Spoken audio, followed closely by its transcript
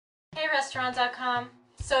restaurant.com.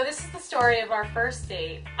 So this is the story of our first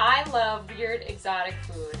date. I love weird exotic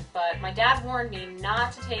food, but my dad warned me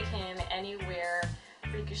not to take him anywhere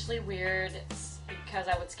freakishly weird because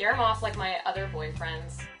I would scare him off like my other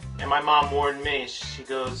boyfriends. And my mom warned me. She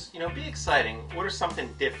goes, be exciting. Order something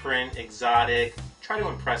different, exotic. Try to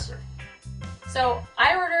impress her. So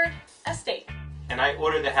I ordered a steak. And I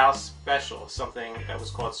ordered the house special, something that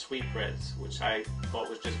was called sweetbreads, which I thought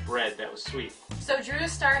was just bread that was sweet. So Drew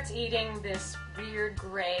starts eating this weird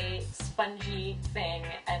gray spongy thing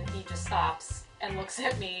and he just stops and looks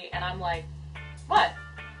at me and I'm like, what?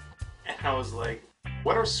 And I was like,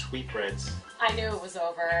 what are sweetbreads? I knew it was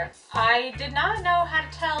over. I did not know how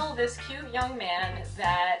to tell this cute young man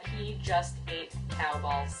that he just ate cow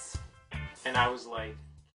balls. And I was like,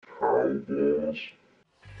 cow balls?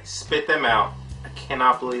 I spit them out. I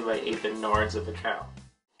cannot believe I ate the nards of a cow.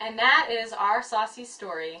 And that is our Saucy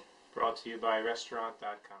story. Brought to you by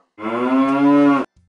restaurant.com.